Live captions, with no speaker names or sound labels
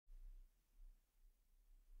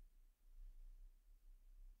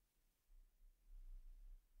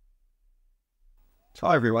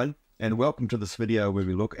Hi everyone, and welcome to this video where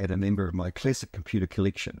we look at a member of my classic computer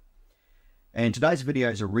collection. And today's video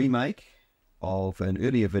is a remake of an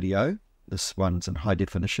earlier video. This one's in high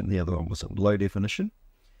definition, the other one was in low definition.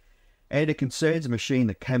 And it concerns a machine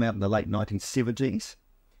that came out in the late 1970s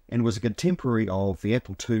and was a contemporary of the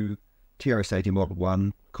Apple II, TRS-80 Model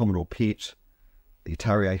 1, Commodore PET, the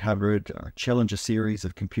Atari 800, Challenger series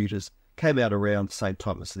of computers, came out around the same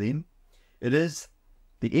time as them. It is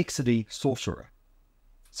the Exidy Sorcerer.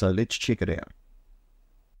 So let's check it out.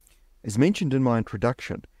 As mentioned in my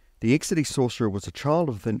introduction, the Exidy Sorcerer was a child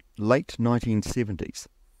of the late 1970s.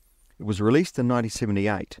 It was released in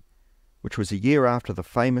 1978, which was a year after the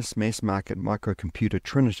famous mass-market microcomputer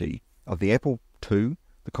trinity of the Apple II,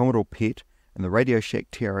 the Commodore PET, and the Radio Shack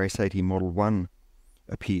TRS-80 Model 1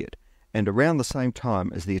 appeared, and around the same time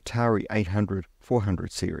as the Atari 800-400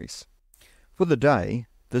 series. For the day,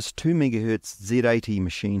 this 2 MHz Z80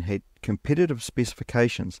 machine had competitive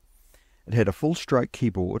specifications. It had a full-stroke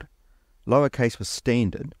keyboard, lowercase was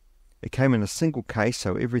standard, it came in a single case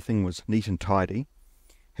so everything was neat and tidy,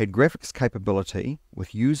 had graphics capability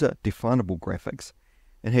with user-definable graphics,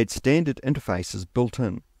 and had standard interfaces built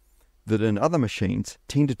in that in other machines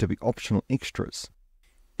tended to be optional extras.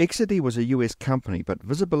 Exidy was a US company, but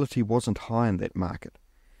visibility wasn't high in that market.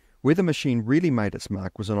 Where the machine really made its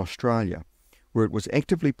mark was in Australia, where it was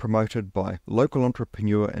actively promoted by local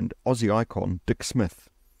entrepreneur and Aussie icon Dick Smith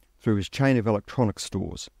through his chain of electronics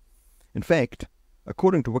stores. In fact,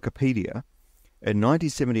 according to Wikipedia, in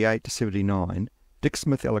 1978-79, Dick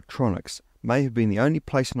Smith Electronics may have been the only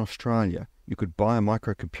place in Australia you could buy a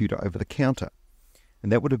microcomputer over the counter, and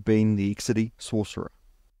that would have been the Exidy Sorcerer.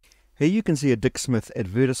 Here you can see a Dick Smith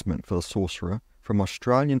advertisement for the Sorcerer from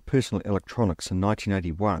Australian Personal Electronics in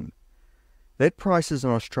 1981. That price is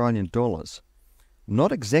in Australian dollars.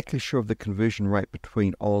 Not exactly sure of the conversion rate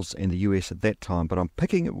between Oz and the US at that time, but I'm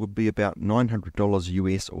picking it would be about $900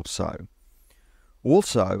 US or so.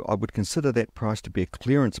 Also, I would consider that price to be a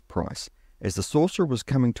clearance price, as the Sorcerer was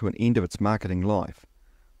coming to an end of its marketing life.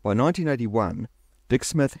 By 1981, Dick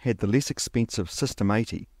Smith had the less expensive System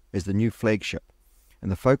 80 as the new flagship, and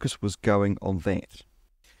the focus was going on that.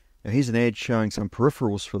 Now here's an ad showing some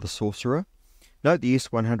peripherals for the Sorcerer. Note the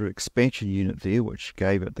S100 expansion unit there, which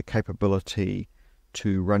gave it the capability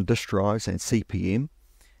to run disk drives and CPM.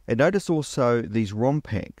 And notice also these ROM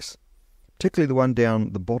packs, particularly the one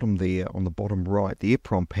down the bottom there on the bottom right, the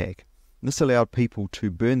EEPROM pack. And this allowed people to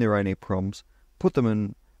burn their own EEPROMs, put them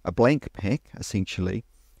in a blank pack essentially,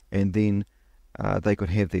 and then they could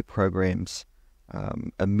have their programs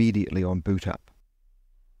immediately on boot up.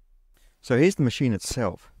 So here's the machine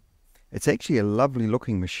itself. It's actually a lovely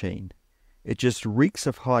looking machine. It just reeks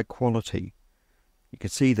of high quality. You can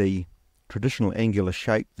see the traditional angular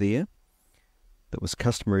shape there that was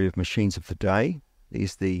customary of machines of the day.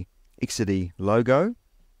 There's the Exidy logo.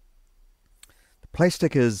 The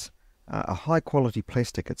plastic is a high quality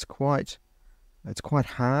plastic. It's quite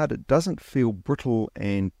hard. It doesn't feel brittle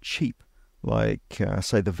and cheap like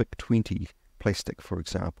say the VIC-20 plastic, for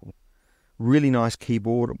example. Really nice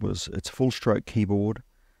keyboard. It's full stroke keyboard,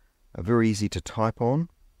 very easy to type on.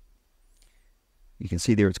 You can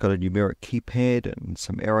see there it's got a numeric keypad and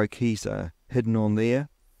some arrow keys are hidden on there.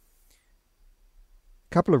 A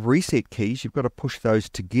couple of reset keys, you've got to push those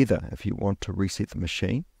together if you want to reset the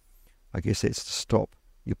machine. I guess that's to stop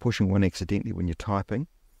you pushing one accidentally when you're typing.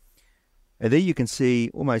 And there you can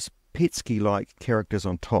see almost Petsky-like characters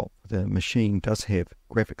on top. The machine does have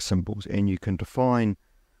graphic symbols, and you can define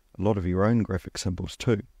a lot of your own graphic symbols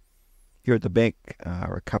too. Here at the back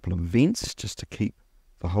are a couple of vents just to keep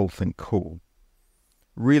the whole thing cool.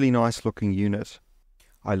 Really nice looking unit.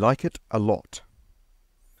 I like it a lot.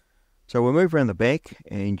 So we'll move around the back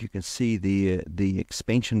and you can see the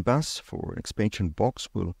expansion bus for an expansion box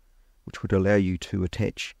which would allow you to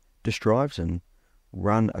attach disk drives and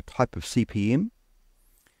run a type of CPM.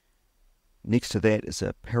 Next to that is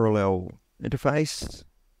a parallel interface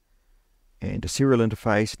and a serial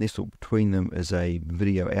interface. Nestled between them is a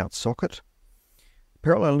video out socket.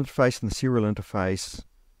 Parallel interface and the serial interface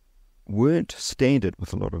weren't standard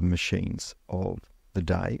with a lot of machines of the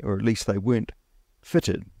day, or at least they weren't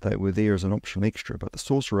fitted. They were there as an optional extra, but the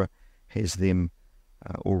Sorcerer has them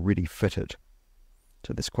already fitted.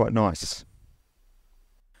 So that's quite nice.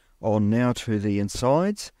 On now to the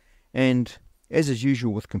insides, and as is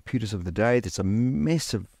usual with computers of the day, there's a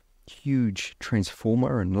massive, huge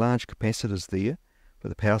transformer and large capacitors there for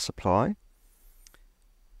the power supply.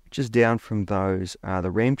 Just down from those are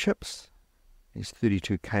the RAM chips. There's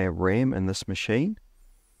 32K of RAM in this machine.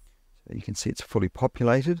 So you can see it's fully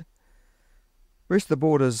populated. The rest of the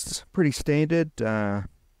board is pretty standard.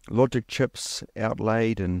 logic chips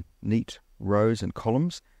outlaid in neat rows and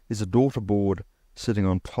columns. There's a daughter board sitting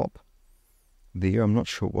on top there. I'm not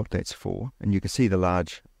sure what that's for. And you can see the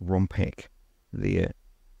large ROM pack there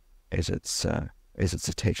as it's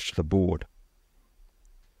attached to the board.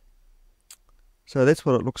 So that's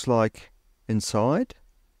what it looks like inside.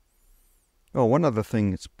 Oh, one other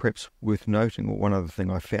thing that's perhaps worth noting, or one other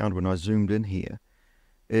thing I found when I zoomed in here,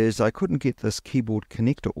 is I couldn't get this keyboard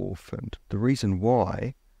connector off, and the reason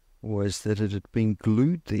why was that it had been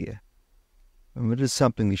glued there. And it is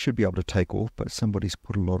something you should be able to take off, but somebody's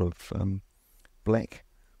put a lot of black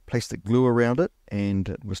plastic glue around it, and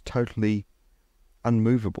it was totally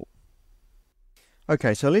unmovable.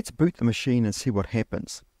 Okay, so let's boot the machine and see what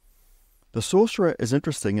happens. The Sorcerer is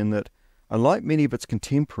interesting in that, unlike many of its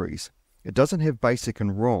contemporaries, it doesn't have BASIC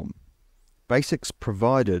and ROM. BASIC's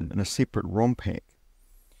provided in a separate ROM pack.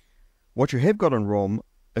 What you have got in ROM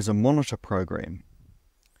is a monitor program.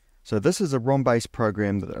 So this is a ROM-based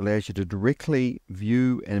program that allows you to directly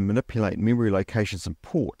view and manipulate memory locations and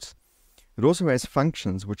ports. It also has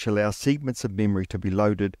functions which allow segments of memory to be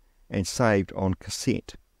loaded and saved on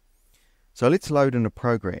cassette. So let's load in a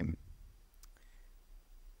program.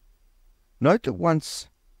 Note that once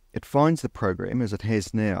it finds the program, as it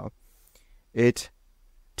has now, it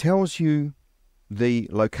tells you the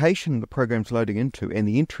location the program's loading into and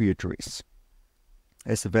the entry address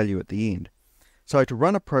as the value at the end. So to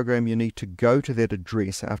run a program, you need to go to that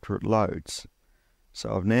address after it loads.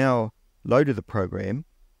 So I've now loaded the program,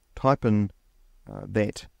 type in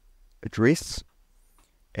that address,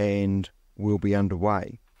 and we'll be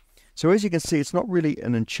underway. So as you can see, it's not really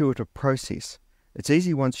an intuitive process. It's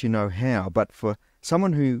easy once you know how, but for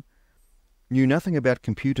someone who knew nothing about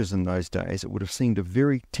computers in those days, it would have seemed a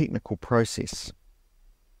very technical process.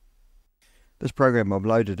 This program I've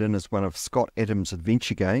loaded in is one of Scott Adams'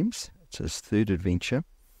 adventure games. It's his third adventure.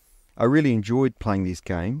 I really enjoyed playing these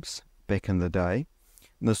games back in the day.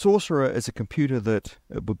 And the Sorcerer is a computer that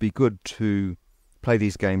it would be good to play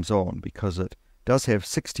these games on, because it does have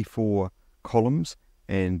 64 columns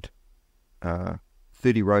and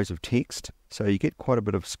 30 rows of text, so you get quite a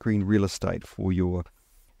bit of screen real estate for your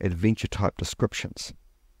adventure type descriptions.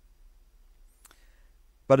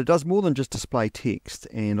 But it does more than just display text,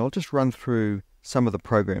 and I'll just run through some of the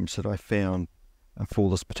programs that I found for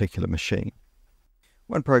this particular machine.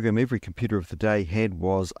 One program every computer of the day had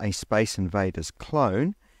was a Space Invaders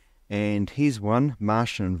clone, and here's one,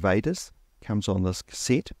 Martian Invaders, comes on this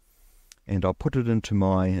cassette, and I'll put it into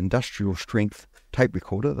my industrial strength tape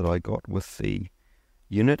recorder that I got with the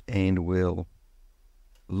unit, and we'll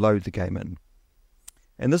load the game in.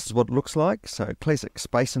 And this is what it looks like. So classic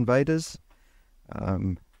Space Invaders,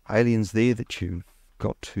 aliens there that you've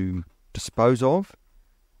got to dispose of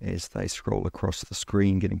as they scroll across the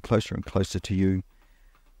screen, getting closer and closer to you,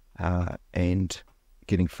 and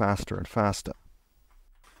getting faster and faster.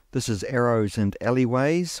 This is Arrows and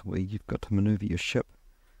Alleyways, where you've got to maneuver your ship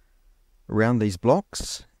around these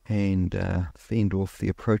blocks and fend off the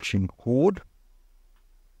approaching horde.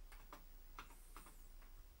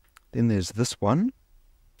 Then there's this one.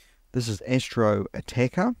 This is Astro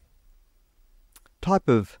Attacker, type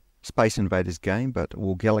of Space Invaders game,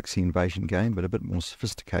 or Galaxy Invasion game, but a bit more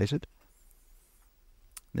sophisticated.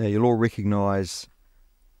 Now you'll all recognise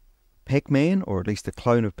Pac-Man, or at least a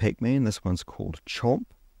clone of Pac-Man. This one's called Chomp.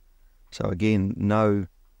 So again, no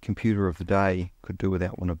computer of the day could do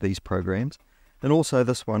without one of these programs. And also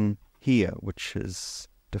this one here, which is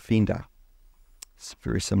Defender. It's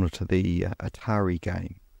very similar to the Atari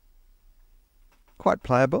game. Quite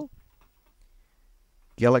playable.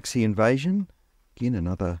 Galaxy Invasion, again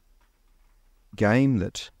another game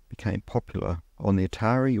that became popular on the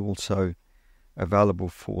Atari, also available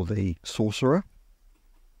for the Sorcerer.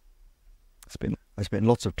 I spent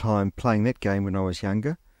lots of time playing that game when I was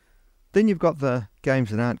younger. Then you've got the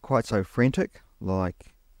games that aren't quite so frantic,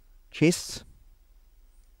 like chess,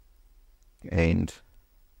 and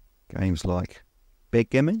games like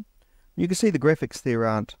backgammon. You can see the graphics there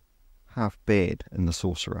aren't half bad in the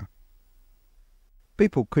Sorcerer.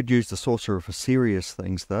 People could use the Sorcerer for serious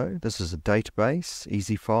things though. This is a database,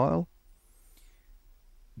 easy file.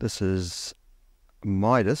 This is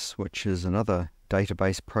Midas, which is another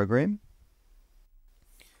database program.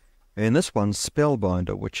 And this one's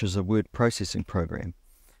Spellbinder, which is a word processing program.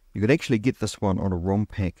 You could actually get this one on a ROM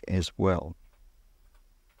pack as well.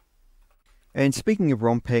 And speaking of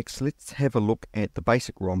ROM packs, let's have a look at the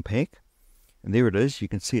basic ROM pack. And there it is. You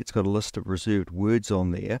can see it's got a list of reserved words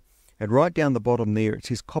on there. And right down the bottom there, it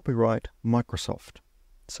says Copyright Microsoft.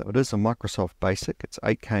 So it is a Microsoft Basic. It's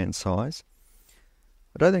 8K in size.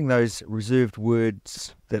 I don't think those reserved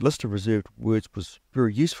words, that list of reserved words, was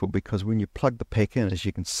very useful, because when you plug the pack in, as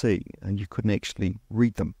you can see, and you couldn't actually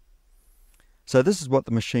read them. So this is what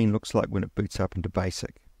the machine looks like when it boots up into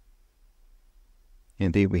BASIC.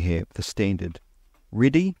 And there we have the standard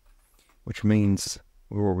ready, which means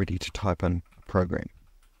we're all ready to type in a program.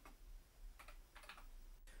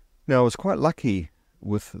 Now, I was quite lucky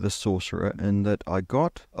with the Sorcerer in that I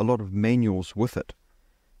got a lot of manuals with it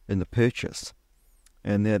in the purchase,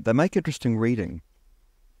 and they make interesting reading.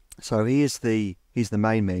 So here's the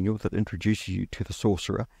main manual that introduces you to the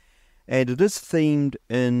Sorcerer, and it is themed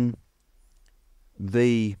in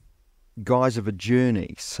the guise of a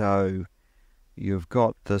journey. So you've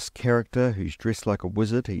got this character who's dressed like a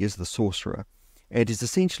wizard. He is the Sorcerer, and is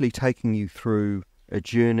essentially taking you through a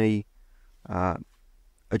journey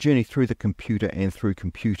through the computer and through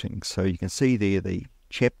computing. So you can see there the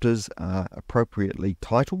chapters are appropriately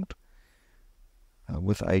titled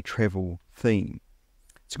with a travel theme.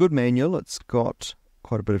 It's a good manual. It's got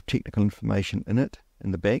quite a bit of technical information in it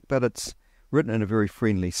in the back, but it's written in a very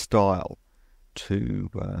friendly style to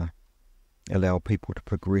allow people to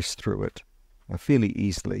progress through it fairly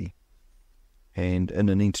easily and in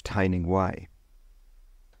an entertaining way.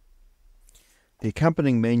 The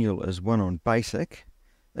accompanying manual is one on BASIC.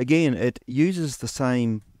 Again, it uses the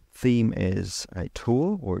same theme as a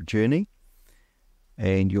tour or a journey,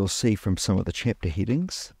 and you'll see from some of the chapter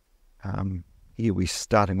headings. Here we're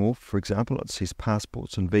starting off, for example, it says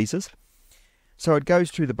passports and visas. So it goes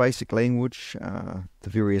through the basic language, the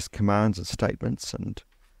various commands and statements, and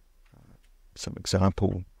some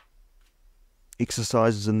example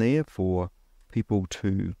exercises in there for people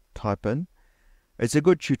to type in. It's a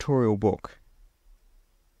good tutorial book.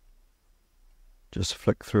 Just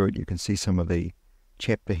flick through it, you can see some of the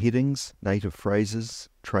chapter headings, native phrases,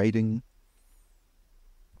 trading,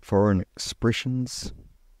 foreign expressions,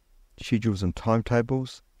 schedules and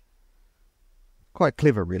timetables. Quite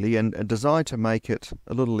clever, really, and designed to make it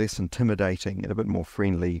a little less intimidating and a bit more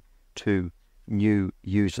friendly to new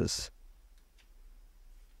users.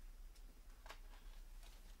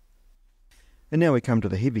 And now we come to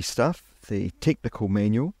the heavy stuff, the technical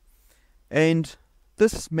manual. And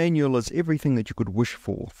this manual is everything that you could wish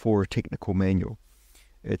for a technical manual.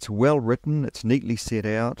 It's well written, it's neatly set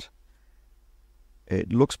out,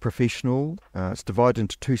 it looks professional. It's divided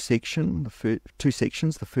into two sections.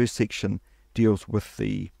 The first section deals with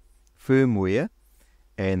the firmware,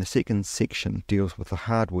 and the second section deals with the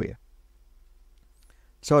hardware.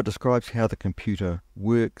 So it describes how the computer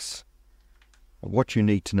works, what you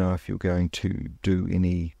need to know if you're going to do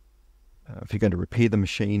any, if you're going to repair the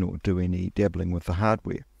machine or do any dabbling with the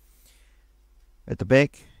hardware. At the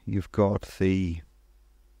back, you've got a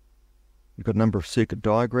number of circuit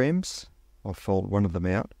diagrams. I'll fold one of them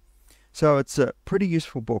out. So it's a pretty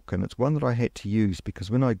useful book, and it's one that I had to use because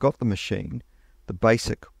when I got the machine, the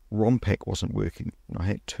basic ROM pack wasn't working, and I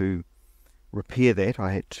had to repair that.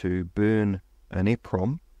 I had to burn an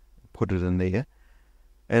EPROM, put it in there,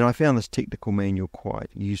 and I found this technical manual quite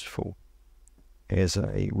useful as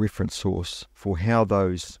a reference source for how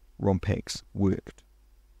those ROM packs worked.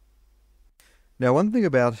 Now, one thing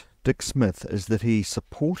about Dick Smith is that he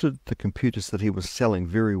supported the computers that he was selling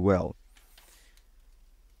very well.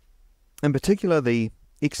 In particular, the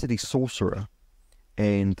Exidy Sorcerer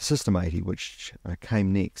and System 80, which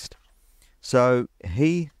came next. So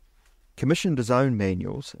he commissioned his own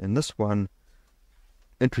manuals, and this one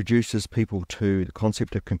introduces people to the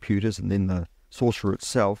concept of computers and then the Sorcerer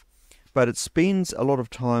itself, but it spends a lot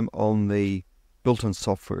of time on the built-in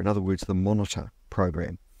software, in other words, the monitor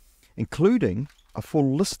program, including a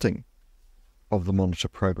full listing of the monitor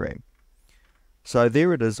program. So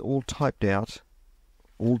there it is, all typed out,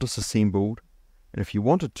 all disassembled, and if you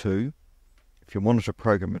wanted to, if your monitor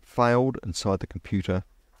program had failed inside the computer,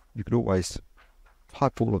 you could always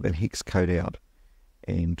type all of that hex code out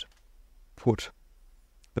and put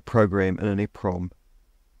the program in an EPROM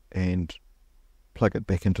and plug it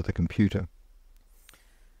back into the computer.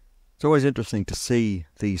 It's always interesting to see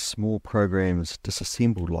these small programs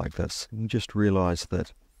disassembled like this. You just realize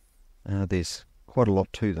that there's quite a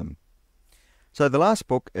lot to them. So the last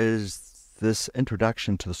book is this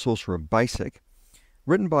Introduction to the Sorcerer Basic,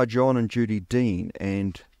 written by John and Judy Dean,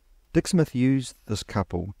 and Dick Smith used this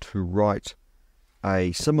couple to write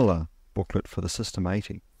a similar booklet for the System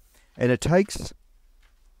 80. And it takes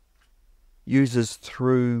users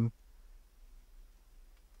through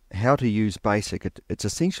how to use BASIC. It's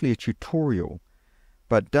essentially a tutorial,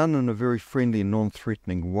 but done in a very friendly and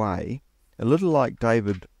non-threatening way, a little like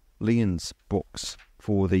David Leon's books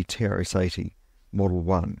for the TRS-80 Model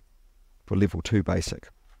 1 for Level 2 BASIC.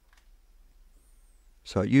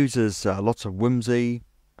 So it uses lots of whimsy,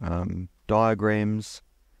 diagrams,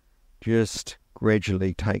 just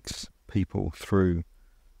gradually takes people through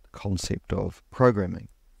the concept of programming,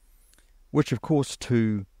 which of course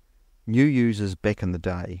to new users back in the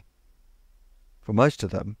day, for most of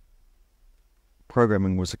them,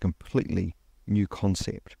 programming was a completely new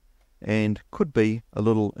concept and could be a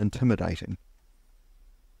little intimidating.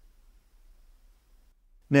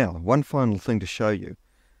 Now, one final thing to show you.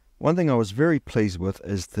 One thing I was very pleased with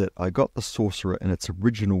is that I got the Sorcerer in its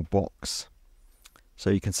original box. So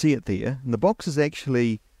you can see it there. And the box is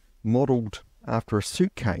actually modelled after a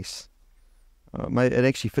suitcase. It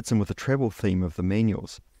actually fits in with the travel theme of the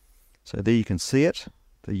manuals. So there you can see it,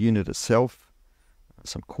 the unit itself,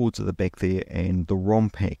 some cords at the back there, and the ROM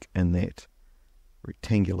pack in that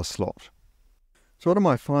rectangular slot. So what are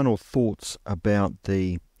my final thoughts about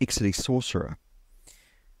the Exidy Sorcerer?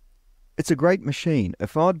 It's a great machine.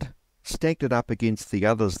 If I'd stacked it up against the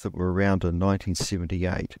others that were around in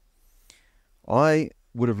 1978, I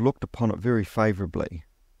would have looked upon it very favourably.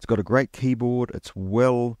 It's got a great keyboard, it's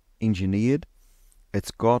well engineered,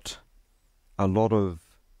 it's got a lot of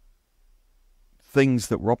things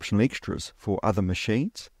that were optional extras for other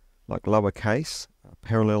machines, like lowercase,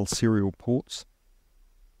 parallel serial ports.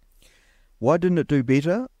 Why didn't it do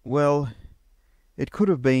better? Well, it could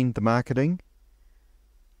have been the marketing.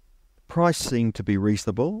 Price seemed to be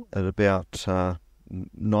reasonable at about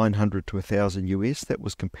 900 to 1,000 US. That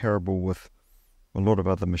was comparable with a lot of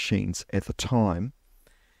other machines at the time.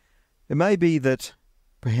 It may be that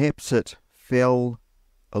perhaps it fell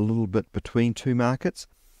a little bit between two markets.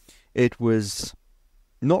 It was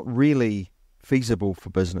not really feasible for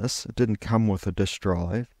business. It didn't come with a disk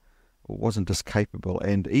drive, or wasn't disk capable,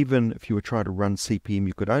 and even if you were trying to run CPM,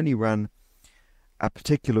 you could only run a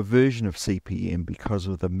particular version of CPM because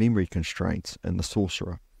of the memory constraints in the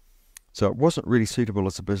Sorcerer. So it wasn't really suitable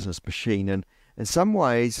as a business machine, and in some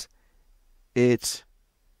ways it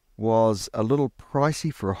was a little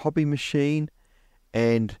pricey for a hobby machine,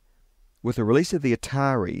 and with the release of the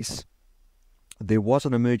Ataris, there was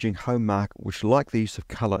an emerging home market which liked the use of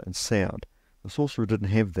colour and sound. The Sorcerer didn't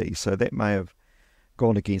have these, so that may have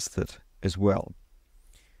gone against it as well.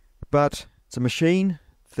 But it's a machine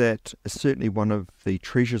that is certainly one of the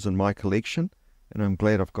treasures in my collection, and I'm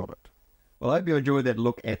glad I've got it. Well, I hope you enjoyed that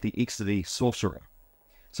look at the Exidy Sorcerer.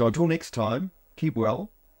 So until next time, keep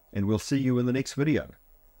well, and we'll see you in the next video.